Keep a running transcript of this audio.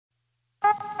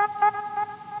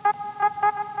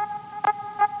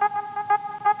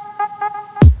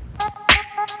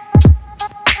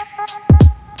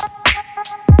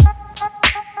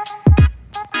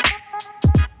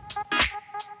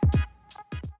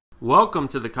Welcome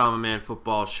to the Common Man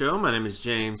Football Show. My name is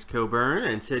James Coburn,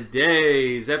 and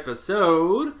today's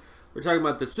episode, we're talking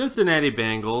about the Cincinnati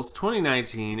Bengals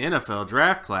 2019 NFL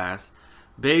Draft Class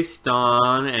based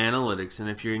on analytics. And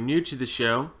if you're new to the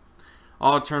show,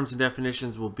 all terms and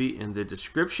definitions will be in the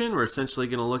description. We're essentially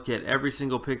going to look at every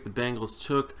single pick the Bengals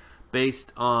took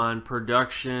based on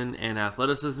production and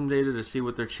athleticism data to see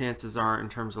what their chances are in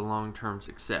terms of long-term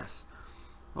success.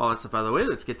 All that stuff out of the way,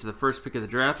 let's get to the first pick of the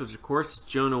draft, which of course is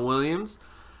Jonah Williams,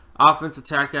 offensive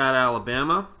tackle out of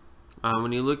Alabama.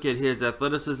 When you look at his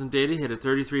athleticism data, he had a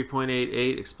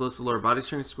 33.88 explosive lower body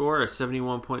strength score, a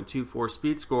 71.24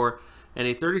 speed score, and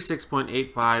a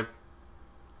 36.85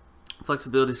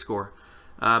 flexibility score.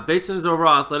 Based on his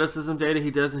overall athleticism data,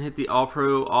 he doesn't hit the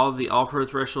All-Pro, all of the All-Pro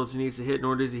thresholds he needs to hit,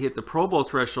 nor does he hit the Pro Bowl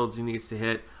thresholds he needs to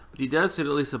hit, but he does hit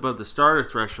at least above the starter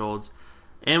thresholds.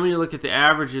 And when you look at the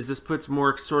averages, this puts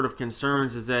more sort of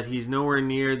concerns, is that he's nowhere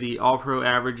near the All-Pro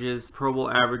averages, Pro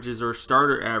Bowl averages, or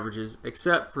starter averages,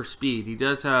 except for speed. He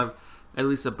does have at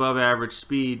least above average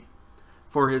speed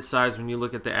for his size when you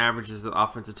look at the averages of the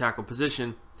offensive tackle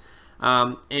position.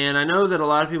 And I know that a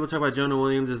lot of people talk about Jonah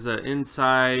Williams as an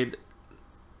inside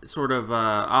sort of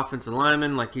offensive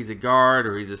lineman, like he's a guard,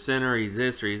 or he's a center, or he's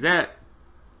this, or he's that.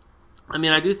 I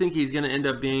mean, I do think he's going to end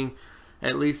up being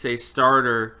at least a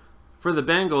starter for the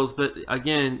Bengals, but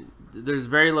again, there's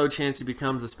very low chance he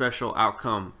becomes a special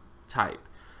outcome type,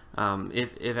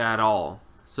 if at all.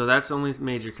 So that's the only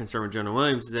major concern with Jonah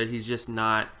Williams, is that he's just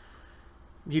not,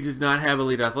 he does not have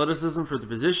elite athleticism for the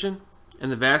position,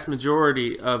 and the vast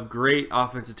majority of great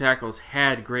offensive tackles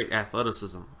had great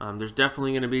athleticism. There's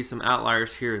definitely going to be some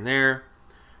outliers here and there,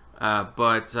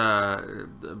 but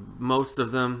most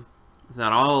of them, if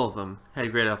not all of them,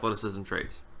 had great athleticism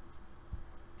traits.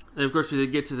 Then, of course, we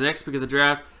get to the next pick of the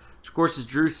draft, which, of course, is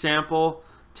Drew Sample,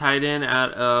 tight end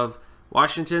out of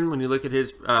Washington. When you look at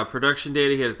his production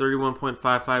data, he had a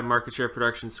 31.55 market share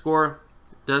production score.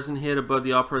 Doesn't hit above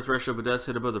the All-Pro threshold, but does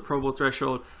hit above the Pro Bowl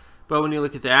threshold. But when you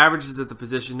look at the averages at the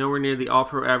position, nowhere near the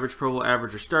All-Pro average, Pro Bowl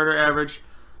average, or starter average.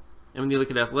 And when you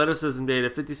look at athleticism data,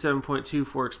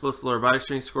 57.24 explosive lower body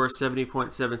strength score,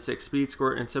 70.76 speed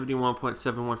score, and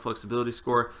 71.71 flexibility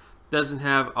score. Doesn't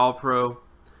have All-Pro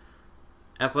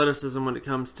athleticism when it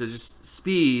comes to just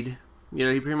speed. You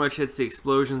know, he pretty much hits the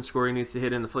explosion score he needs to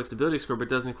hit in the flexibility score, but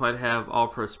doesn't quite have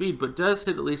all-pro speed, but does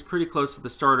hit at least pretty close to the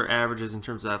starter averages in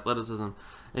terms of athleticism.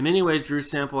 In many ways, Drew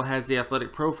Sample has the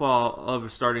athletic profile of a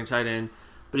starting tight end,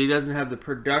 but he doesn't have the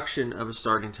production of a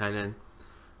starting tight end.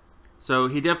 So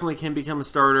he definitely can become a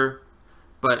starter,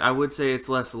 but I would say it's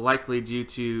less likely due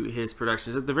to his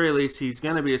production. At the very least, he's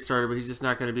going to be a starter, but he's just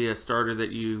not going to be a starter that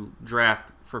you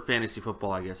draft for fantasy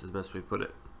football, I guess is the best way to put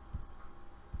it.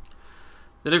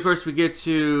 Then, of course, we get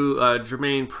to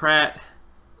Jermaine Pratt,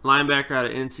 linebacker out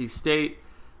of NC State.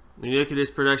 When you look at his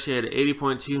production, he had an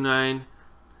 80.29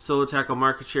 solo tackle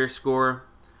market share score.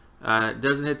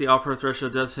 Doesn't hit the All-Pro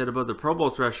threshold, does hit above the Pro Bowl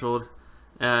threshold,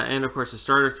 and, of course, the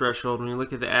starter threshold. When you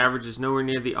look at the averages, nowhere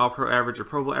near the All-Pro average or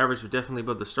Pro Bowl average, but definitely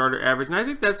above the starter average. And I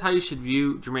think that's how you should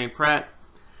view Jermaine Pratt.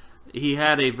 He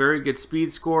had a very good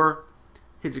speed score.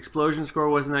 His explosion score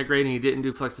wasn't that great, and he didn't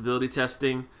do flexibility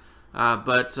testing.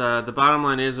 But the bottom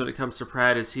line is, when it comes to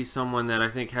Pratt, is he's someone that I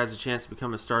think has a chance to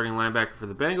become a starting linebacker for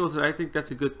the Bengals, and I think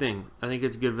that's a good thing. I think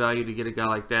it's good value to get a guy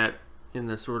like that in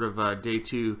the sort of day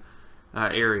two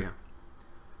area.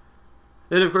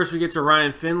 Then, of course, we get to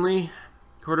Ryan Finley,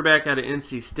 quarterback out of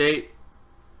NC State.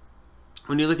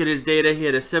 When you look at his data, he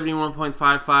had a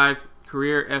 71.55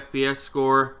 career FBS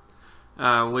score,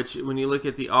 which, when you look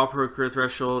at the All-Pro career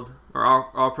threshold, or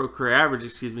All-Pro career average,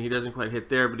 excuse me, he doesn't quite hit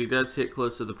there, but he does hit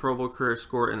close to the Pro Bowl career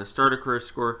score and the starter career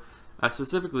score,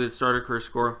 specifically the starter career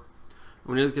score.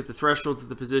 When you look at the thresholds of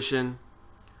the position,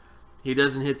 he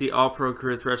doesn't hit the All-Pro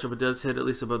career threshold, but does hit at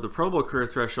least above the Pro Bowl career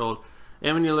threshold.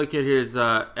 And when you look at his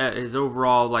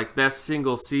overall best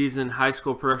single season high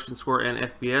school production score and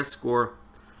FBS score,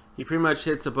 he pretty much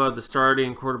hits above the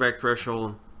starting quarterback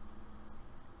threshold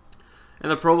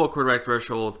and the Pro Bowl quarterback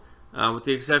threshold, with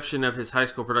the exception of his high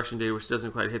school production data, which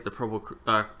doesn't quite hit the Pro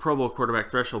Bowl quarterback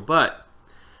threshold. But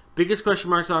biggest question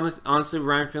marks, honestly,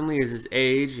 Ryan Finley is his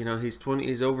age. You know, he's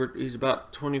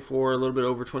about 24, a little bit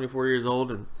over 24 years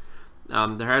old, and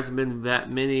there hasn't been that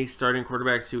many starting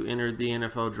quarterbacks who entered the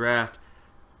NFL draft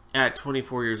at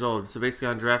 24 years old. So basically,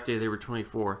 on draft day, they were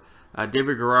 24.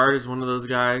 David Garrard is one of those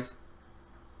guys,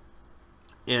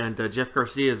 and Jeff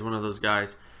Garcia is one of those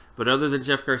guys. But other than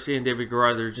Jeff Garcia and David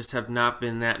Garrard, there just have not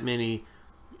been that many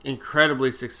incredibly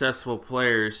successful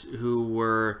players who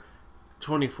were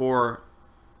 24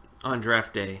 on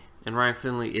draft day. And Ryan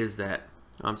Finley is that.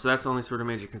 So that's the only sort of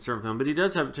major concern for him. But he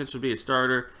does have potential to be a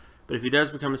starter. But if he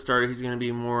does become a starter, he's going to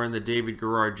be more in the David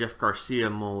Garrard, Jeff Garcia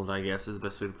mold, I guess is the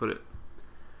best way to put it.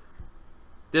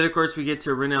 Then, of course, we get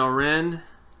to Rennell Reine,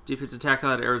 defensive tackle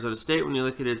out of Arizona State. When you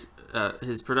look at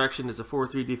his production, it's a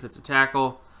 4.3 defensive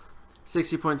tackle,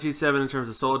 60.27 in terms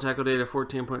of solo tackle data,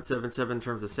 14.77 in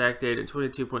terms of sack data, and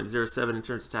 22.07 in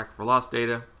terms of tackle for loss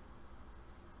data.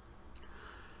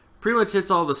 Pretty much hits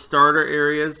all the starter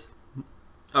areas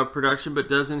of production, but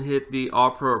doesn't hit the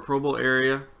All-Pro or Pro Bowl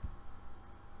area.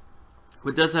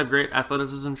 But does have great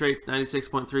athleticism traits,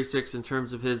 96.36 in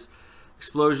terms of his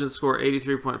explosion score,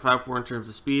 83.54 in terms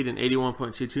of speed, and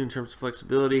 81.22 in terms of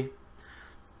flexibility.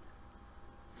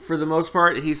 For the most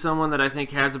part, he's someone that I think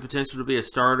has the potential to be a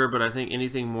starter, but I think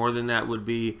anything more than that would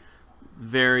be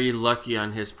very lucky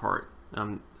on his part.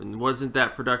 Wasn't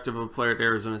that productive of a player at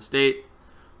Arizona State.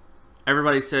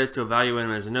 Everybody says to evaluate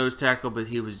him as a nose tackle, but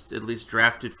he was at least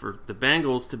drafted for the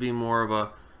Bengals to be more of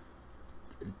a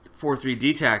 4.3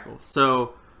 D tackle.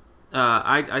 So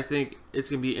I think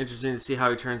it's going to be interesting to see how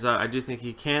he turns out. I do think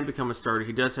he can become a starter.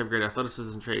 He does have great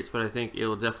athleticism traits, but I think it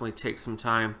will definitely take some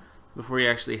time before he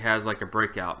actually has like a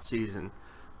breakout season,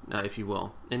 if you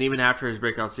will. And even after his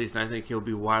breakout season, I think he'll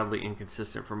be wildly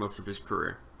inconsistent for most of his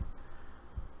career.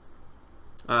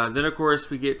 Then, of course,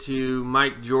 we get to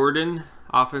Mike Jordan,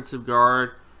 offensive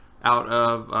guard out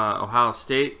of Ohio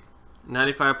State.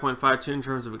 95.52 in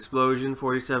terms of explosion,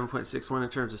 47.61 in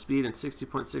terms of speed, and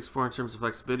 60.64 in terms of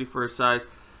flexibility for his size.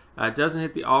 Doesn't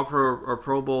hit the All-Pro or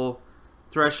Pro Bowl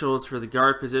thresholds for the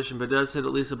guard position, but does hit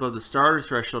at least above the starter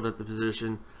threshold at the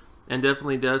position, and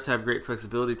definitely does have great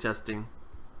flexibility testing.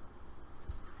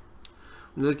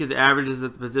 When you look at the averages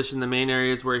at the position, the main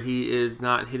areas where he is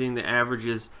not hitting the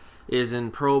averages is in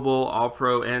Pro Bowl,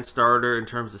 All-Pro, and starter in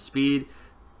terms of speed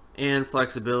and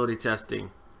flexibility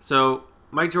testing. So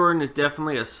Mike Jordan is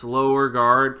definitely a slower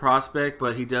guard prospect,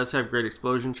 but he does have great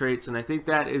explosion traits, and I think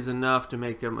that is enough to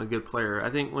make him a good player. I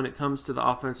think when it comes to the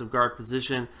offensive guard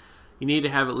position, you need to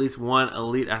have at least one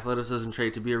elite athleticism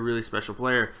trait to be a really special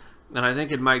player. And I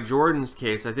think in Mike Jordan's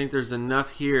case, I think there's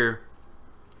enough here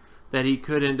that he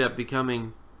could end up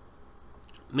becoming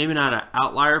maybe not an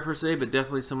outlier per se, but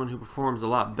definitely someone who performs a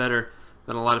lot better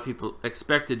than a lot of people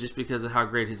expected just because of how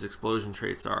great his explosion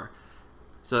traits are.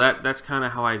 So that's kind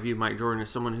of how I view Mike Jordan,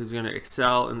 as someone who's going to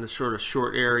excel in the sort of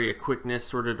short area, quickness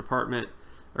sort of department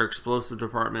or explosive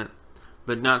department,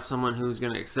 but not someone who's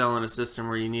going to excel in a system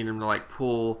where you need him to like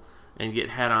pull and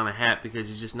get hat on a hat because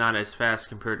he's just not as fast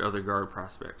compared to other guard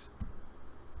prospects.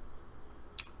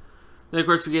 Then, of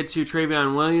course, we get to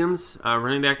Trayvon Williams,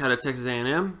 running back out of Texas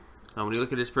A&M. When you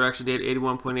look at his production data,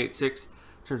 81.86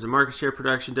 in terms of market share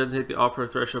production, doesn't hit the All-Pro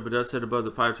threshold, but does hit above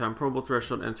the 5-time Pro Bowl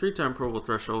threshold and 3-time Pro Bowl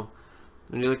threshold.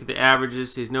 When you look at the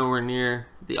averages, he's nowhere near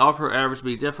the All-Pro average,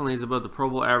 but he definitely is above the Pro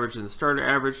Bowl average and the starter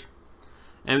average.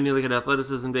 And when you look at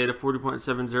athleticism data,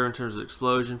 40.70 in terms of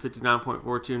explosion,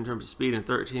 59.42 in terms of speed, and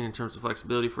 13 in terms of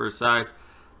flexibility for his size.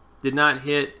 Did not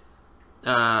hit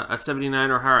a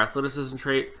 79 or higher athleticism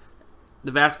trait.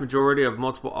 The vast majority of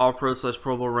multiple All-Pro /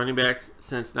 Pro Bowl running backs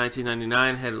since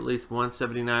 1999 had at least one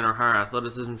 79 or higher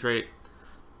athleticism trait.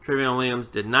 Trayvon Williams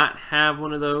did not have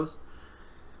one of those.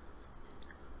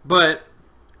 But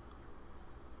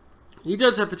he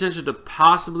does have potential to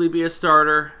possibly be a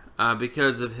starter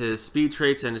because of his speed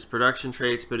traits and his production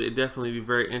traits, but it'd definitely be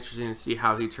very interesting to see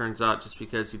how he turns out just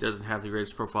because he doesn't have the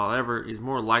greatest profile ever. He's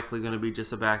more likely going to be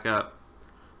just a backup,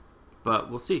 but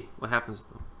we'll see what happens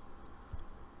with him.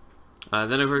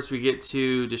 Then, of course, we get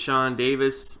to DeShawn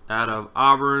Davis out of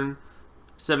Auburn,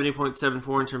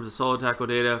 70.74 in terms of solo tackle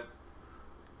data.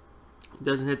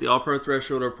 Doesn't hit the All-Pro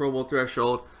threshold or Pro Bowl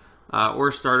threshold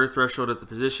or starter threshold at the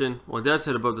position. Well, it does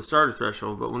hit above the starter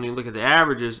threshold, but when you look at the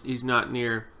averages, he's not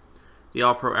near the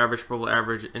All-Pro average, Pro Bowl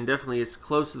average, and definitely is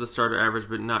close to the starter average,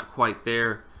 but not quite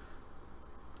there.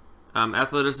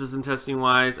 Athleticism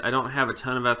testing-wise, I don't have a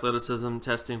ton of athleticism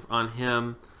testing on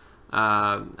him.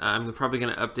 I'm probably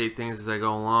going to update things as I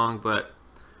go along, but,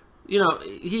 you know,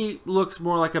 he looks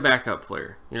more like a backup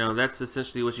player. You know, that's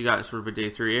essentially what you got in sort of a day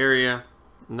 3 area.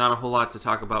 Not a whole lot to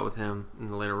talk about with him in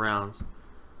the later rounds.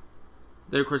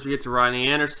 Then, of course, we get to Rodney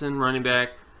Anderson, running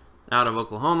back out of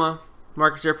Oklahoma.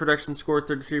 Market share production score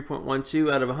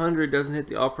 33.12 out of 100. Doesn't hit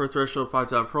the All-Pro threshold,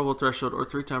 5-time Pro Bowl threshold, or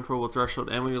 3-time Pro Bowl threshold.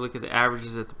 And when you look at the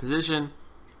averages at the position,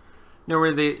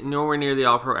 nowhere near the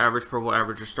All-Pro average, Pro Bowl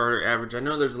average, or starter average. I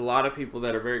know there's a lot of people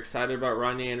that are very excited about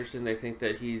Rodney Anderson. They think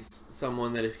that he's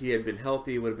someone that if he had been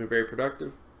healthy would have been very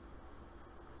productive,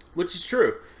 which is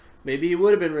true. Maybe he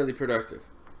would have been really productive.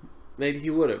 Maybe he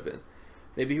would have been.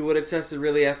 Maybe he would have tested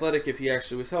really athletic if he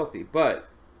actually was healthy. But,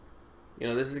 you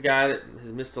know, this is a guy that has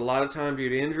missed a lot of time due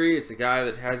to injury. It's a guy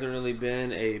that hasn't really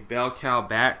been a bell cow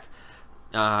back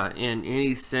in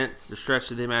any sense or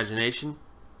stretch of the imagination,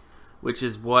 which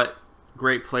is what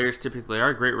great players typically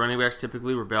are. Great running backs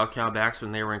typically were bell cow backs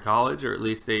when they were in college, or at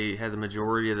least they had the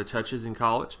majority of the touches in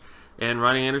college. And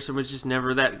Ronnie Anderson was just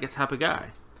never that type of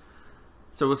guy.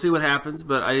 So we'll see what happens,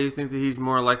 but I do think that he's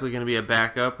more likely going to be a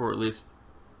backup, or at least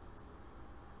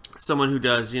someone who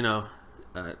does,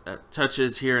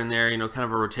 touches here and there, kind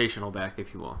of a rotational back,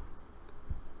 if you will.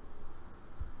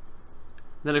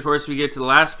 Then, of course, we get to the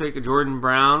last pick, Jordan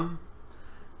Brown.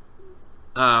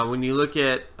 When you look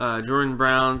at Jordan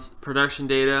Brown's production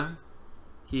data,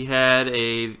 he had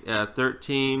a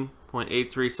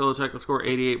 13.83 solo tackle score,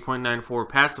 88.94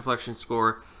 pass deflection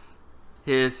score.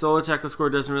 His solo tackle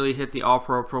score doesn't really hit the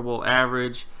All-Pro, Pro Bowl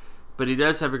average, but he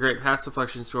does have a great pass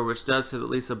deflection score, which does sit at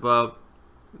least above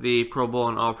the Pro Bowl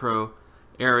and All-Pro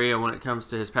area when it comes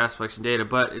to his pass deflection data.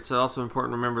 But it's also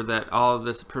important to remember that all of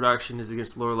this production is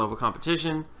against lower-level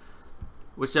competition,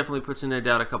 which definitely puts into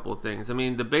doubt a couple of things. I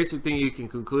mean, the basic thing you can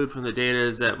conclude from the data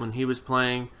is that when he was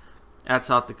playing at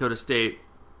South Dakota State,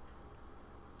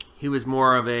 he was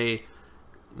more of a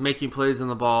making plays on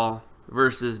the ball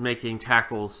versus making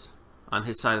tackles on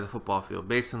his side of the football field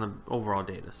based on the overall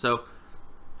data. So,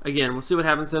 again, we'll see what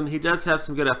happens to him. He does have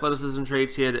some good athleticism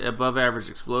traits. He had above average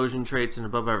explosion traits and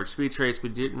above average speed traits,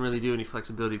 but didn't really do any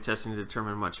flexibility testing to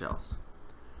determine much else.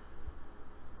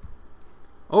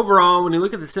 Overall, when you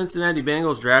look at the Cincinnati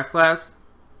Bengals draft class,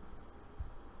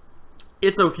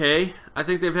 it's okay. I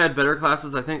think they've had better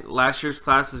classes. I think last year's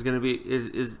class is going to be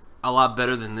is a lot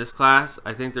better than this class.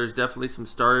 I think there's definitely some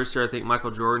starters here. I think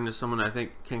Michael Jordan is someone I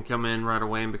think can come in right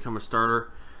away and become a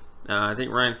starter. I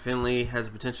think Ryan Finley has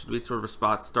the potential to be sort of a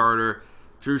spot starter.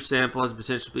 Drew Sample has the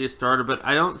potential to be a starter, but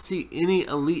I don't see any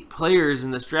elite players in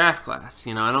this draft class.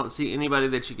 I don't see anybody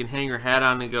that you can hang your hat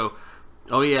on and go,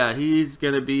 oh yeah, he's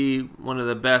going to be one of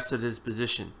the best at his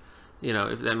position,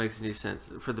 if that makes any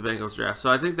sense for the Bengals draft. So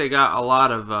I think they got a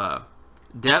lot of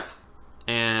depth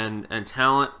and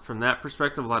talent from that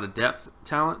perspective, a lot of depth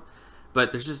talent,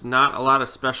 but there's just not a lot of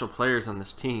special players on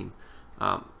this team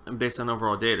based on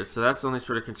overall data. So that's the only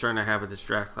sort of concern I have with this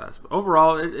draft class. But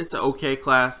overall, it's an okay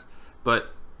class,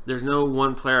 but there's no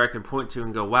one player I can point to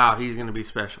and go, wow, he's going to be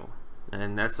special.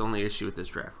 And that's the only issue with this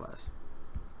draft class.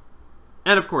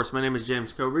 And of course, my name is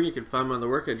James Coburn. You can find me on the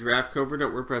work at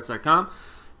draftcoburn.wordpress.com.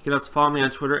 You can also follow me on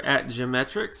Twitter at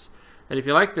Geometrics. And if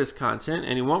you like this content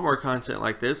and you want more content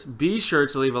like this, be sure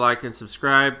to leave a like and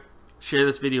subscribe. Share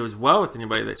this video as well with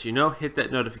anybody that you know. Hit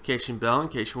that notification bell in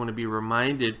case you want to be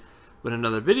reminded when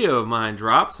another video of mine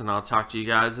drops. And I'll talk to you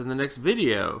guys in the next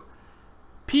video.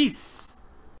 Peace.